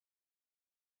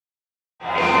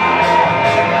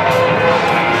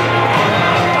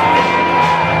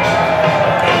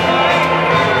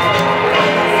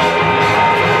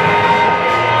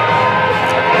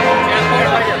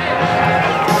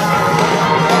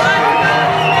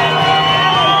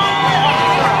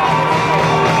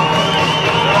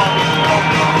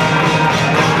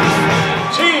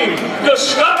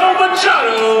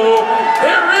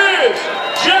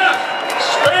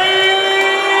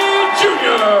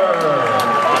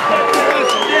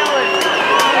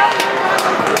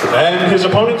his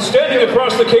opponent standing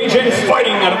across the cage and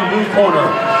fighting out of the blue corner.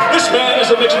 This man is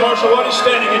a mixed martial artist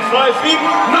standing at 5 feet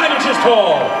 9 inches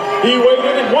tall. He weighed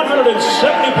in at 170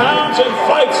 pounds and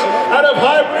fights out of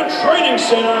Hybrid Training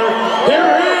Center.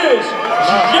 Here is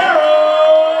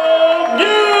Gerald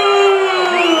Meuse!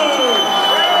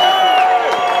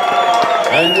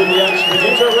 And when the action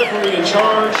begins, our referee in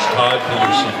charge, Todd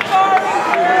Peterson.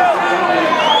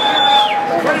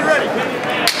 Ready.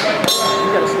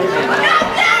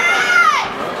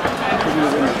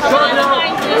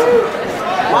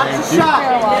 Watch the shot.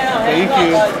 Thank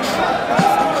you.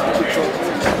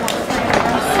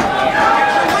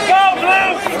 Go,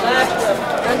 Blue!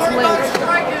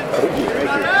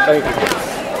 Thank you.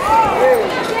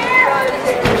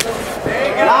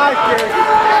 Nice, Gerald.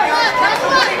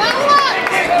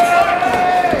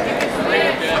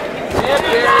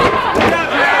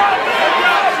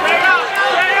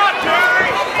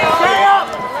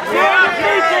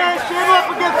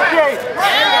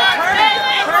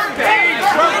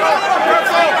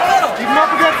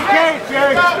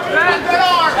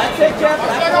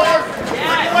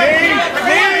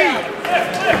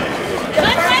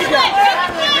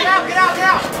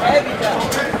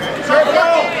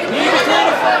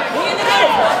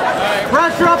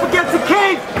 Pressure up against the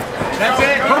cage. That's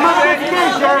it. Come up against the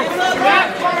cage, Jerry.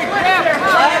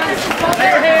 Let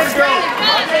your hands go.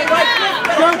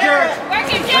 Go, Jerry. Let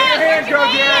your hands go,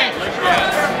 Jerry.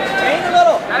 Hang a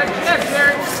little. Yes,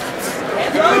 Jerry.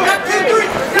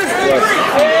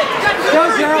 Go,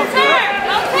 Gerald.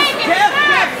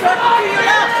 Jeff, circle to your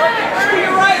left. To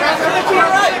your right. Circle to your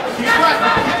right.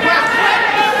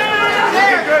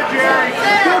 You're good, Jerry.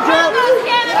 Go, Gerald.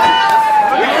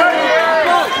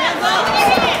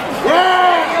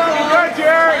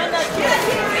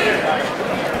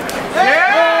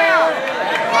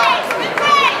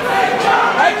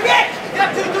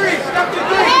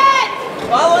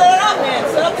 Follow it up, man.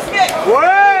 Set up the kick.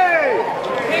 Way!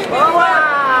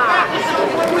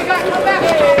 We got to come back.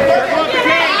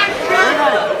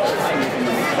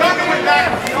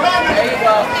 There you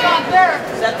go. Stop there.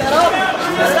 Set that up.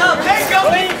 Set it up. Take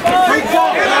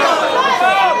go.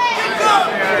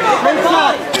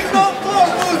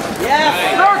 Yes.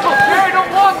 Circle. Jerry, don't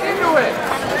walk into it.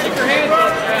 Take your hands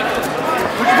on it.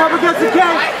 Put your up against the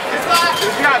cage.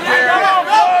 Good job, Jerry.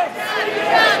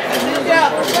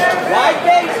 Wide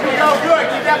base. Here we go. Good.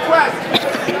 Keep that press.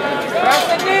 Press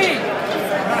the knee.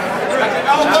 Press the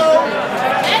elbow.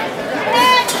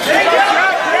 Good job,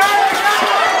 Jerry.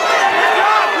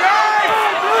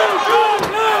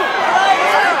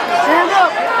 Stand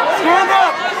up. Stand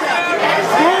up.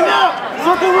 Stand up.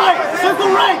 Circle right.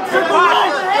 Circle right. Circle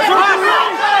right. Circle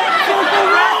right. Circle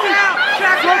right.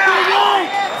 Circle right.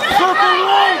 Circle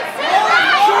right.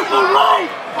 Circle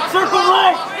right. Circle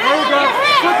right. There you go.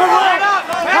 Circle right.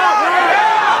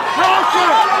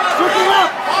 Pressure. Circle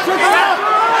left. Circle left.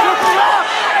 Circle left.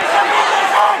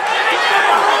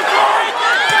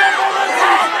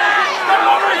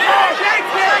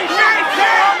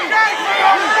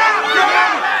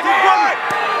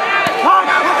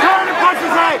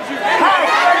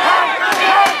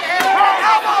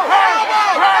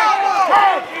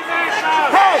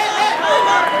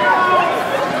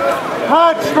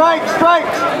 Strike, strike!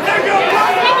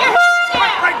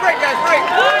 Break, guys, break!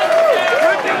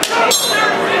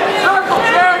 Circle,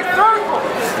 Jerry, circle!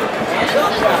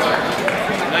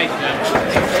 Nice, man.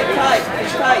 Stay tight, stay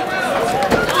tight.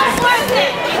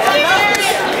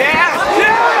 Yeah!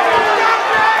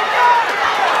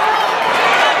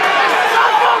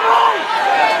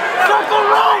 Circle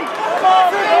right!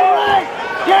 Circle right!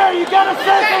 Jerry, you gotta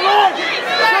circle right!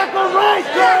 Circle right,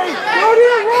 Jerry! Go to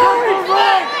your right! Circle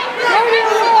right!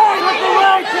 Circle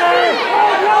right, Jerry!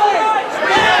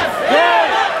 Jerry!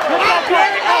 Put that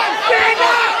back up! Stand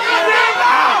up! Stand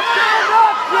up! Stand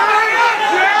up, Jerry!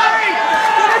 Jerry!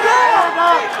 Stand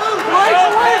up! Right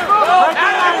away from him!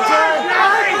 Right away, Jerry!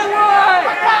 Right away!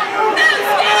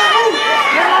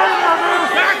 Get out of there, man!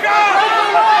 Back up!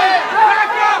 Back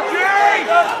up, Jerry!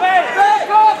 Back up, Jerry! Back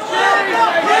up!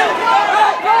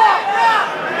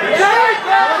 Jerry,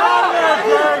 back up!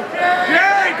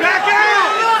 Jerry, back out!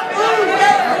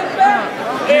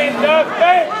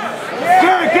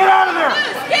 Jerry, get out of there!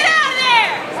 Get out of there!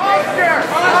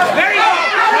 There you go!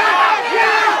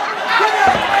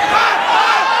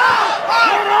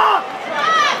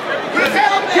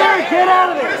 Jerry, get out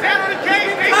of there!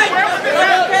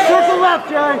 Circle left,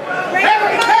 Jerry!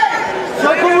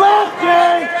 Circle left,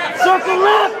 Jerry! Circle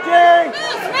left, Jerry!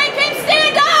 Make him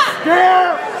stand up!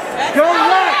 There! Go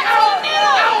left!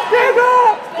 Stand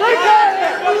up! Like that!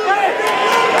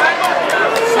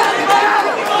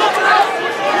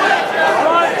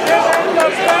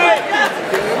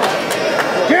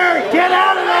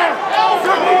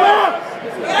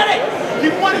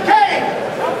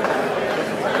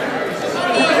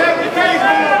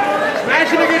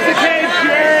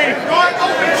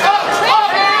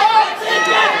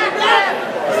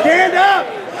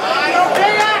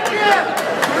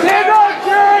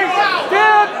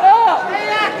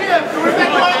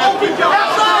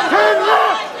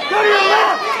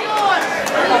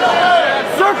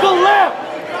 Circle left.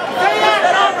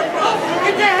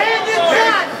 Get your hand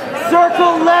inside.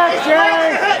 Circle left,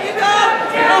 Jerry.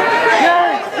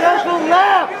 Jerry, circle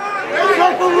left.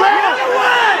 Circle left.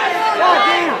 God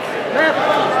damn. Left.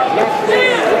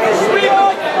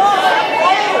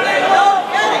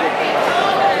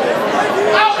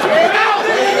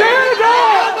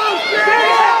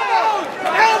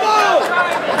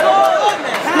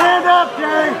 Stand up,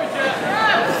 Jerry.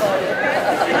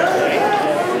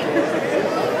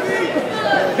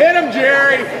 Hit him,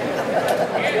 Jerry.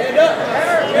 Stand up.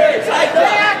 Back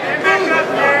up,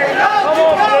 Jerry. Come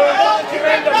on, Blue. Hit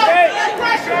him, Jerry.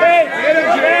 Hit him,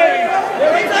 Jerry.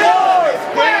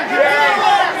 Back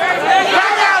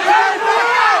out, back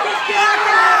out. Back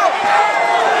out.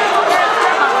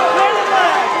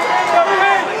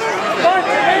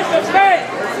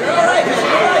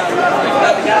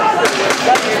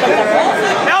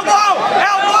 Elbow!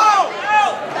 Elbow!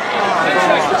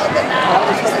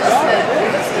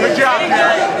 Good job,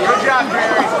 Jerry. Good job,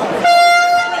 Jerry.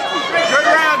 Good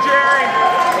round, Jerry.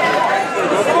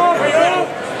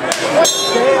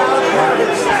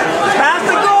 Pass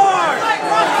the guard.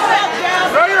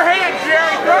 Throw your hands,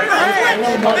 Jerry. Throw your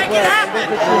hands. Make it happen.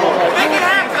 Make it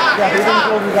happen.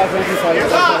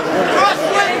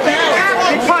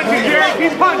 Keep punching, Jerry.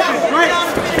 Keep punching. Great.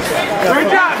 Good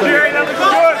job, Jerry. That looks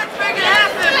good. Make it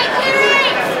happen.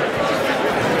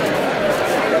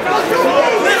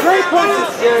 Great punches,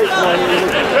 Jerry.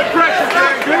 Good pressure,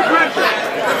 Jerry. Good pressure.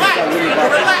 Relax.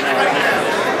 Relax right now.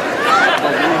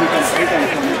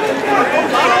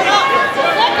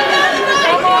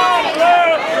 Come on,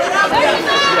 Blue.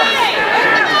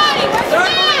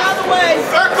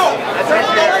 Circle.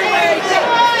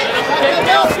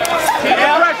 Keep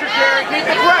the pressure, Jerry. Keep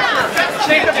the pressure.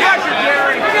 Keep the pressure,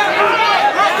 Jerry.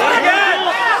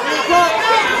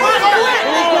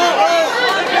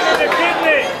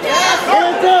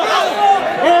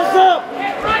 Hands up! Hands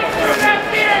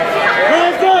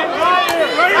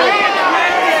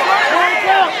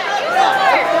up!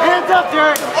 Hands up,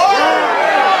 Jerry!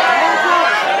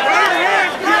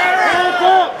 Hands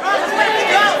up!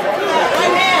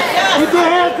 Keep your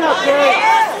hands up, Jerry!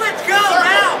 Let's go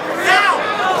now! Now!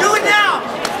 Do it now!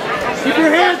 Keep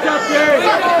your hands up, Jerry!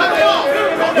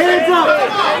 Hands up!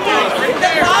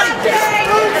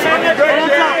 Good,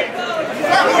 Jerry!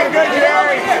 Looking good,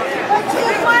 Jerry!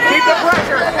 Keep the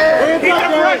pressure! Keep the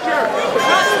pressure!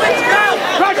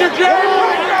 Pressure, Jerry!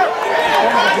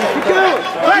 Go!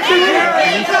 Pressure,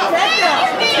 Jerry!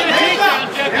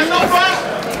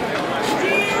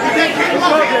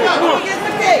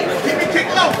 Keep it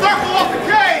kicked low! Circle off the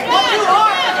cage!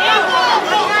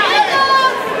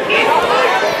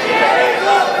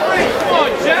 Come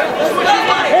on, Jeff!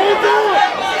 Hands up!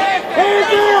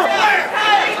 Hands up!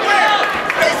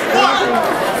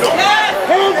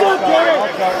 Hands up, Jerry!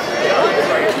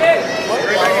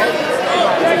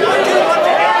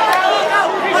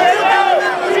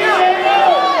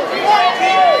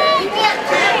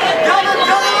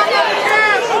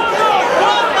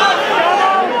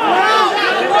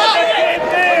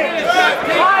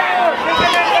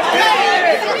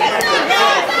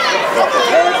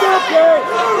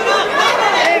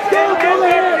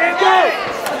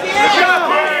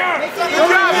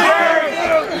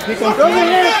 Go the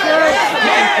hands, Jerry!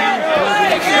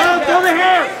 Go the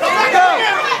hands! Go!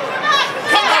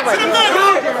 Come back to the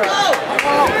middle!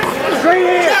 Straight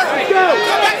hands! Let's go!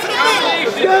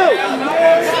 Let's go!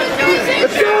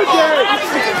 Let's go, Jerry!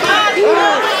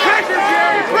 Pressure,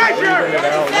 Jerry! Pressure!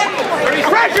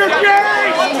 Pressure, Jerry!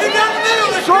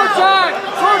 Short side!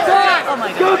 Short side! Oh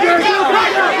my God! Go, Jerry! Go!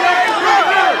 Pressure, Jerry!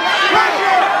 Pressure!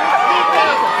 Pressure!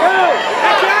 Go!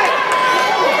 That's it!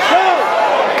 Go!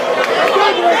 Go,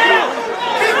 Jerry! Go!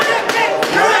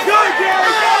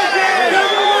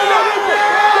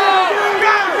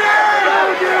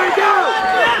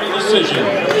 Decision.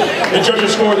 The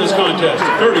judges scored this contest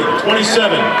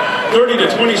 30-27,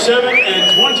 30-27, and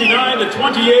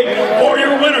 29-28 for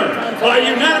your winner by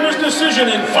unanimous decision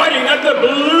in fighting at the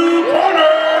blue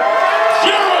corner.